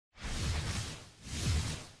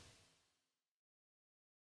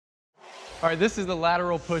All right, this is the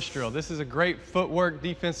lateral push drill. This is a great footwork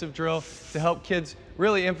defensive drill to help kids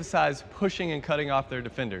really emphasize pushing and cutting off their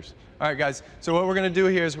defenders. All right, guys, so what we're gonna do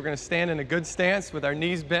here is we're gonna stand in a good stance with our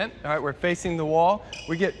knees bent. All right, we're facing the wall.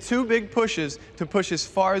 We get 2 big pushes to push as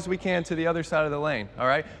far as we can to the other side of the lane, all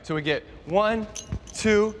right? So we get 1,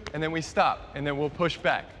 2, and then we stop, and then we'll push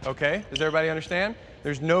back, okay? Does everybody understand?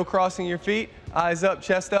 There's no crossing your feet, eyes up,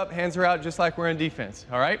 chest up, hands are out, just like we're in defense,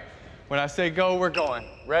 all right? When I say go, we're going.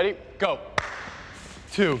 Ready? Go.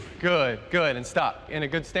 2, good, good, and stop. In a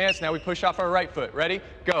good stance, now we push off our right foot. Ready?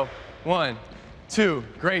 Go. 1, 2,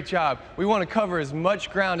 great job. We want to cover as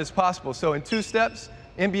much ground as possible. So in 2 steps,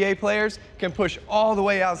 NBA players can push all the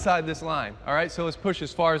way outside this line. All right, so let's push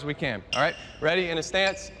as far as we can. All right, ready? In a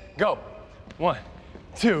stance, go. 1,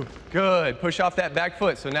 2, good. Push off that back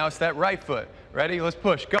foot. So now it's that right foot. Ready? Let's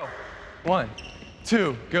push. Go. 1,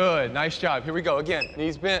 2, good. Nice job. Here we go again.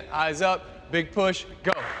 Knees bent, eyes up, big push.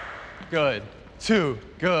 Go. Good. 2,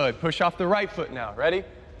 good. Push off the right foot now. Ready?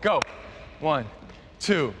 Go. 1,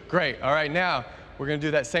 2, great. All right, now we're gonna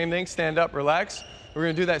do that same thing. Stand up, relax. We're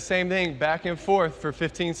gonna do that same thing back and forth for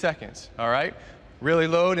 15 seconds. All right? Really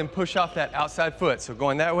load and push off that outside foot. So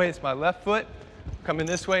going that way, it's my left foot. Coming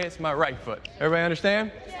this way, it's my right foot. Everybody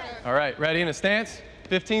understand? Yes. All right, ready in a stance?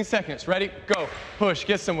 15 seconds. Ready? Go. Push.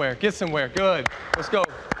 Get somewhere. Get somewhere. Good. Let's go.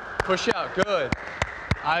 Push out. Good.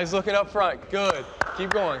 Eyes looking up front. Good. Keep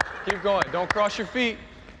going. Keep going. Don't cross your feet.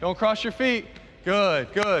 Don't cross your feet.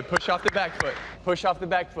 Good. Good. Push off the back foot. Push off the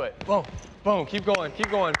back foot. Boom. Boom. Keep going. Keep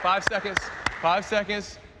going. 5 seconds. 5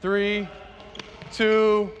 seconds. 3,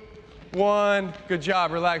 2, 1. Good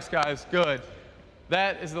job. Relax, guys. Good.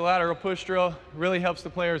 That is the lateral push drill. Really helps the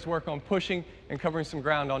players work on pushing and covering some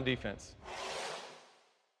ground on defense.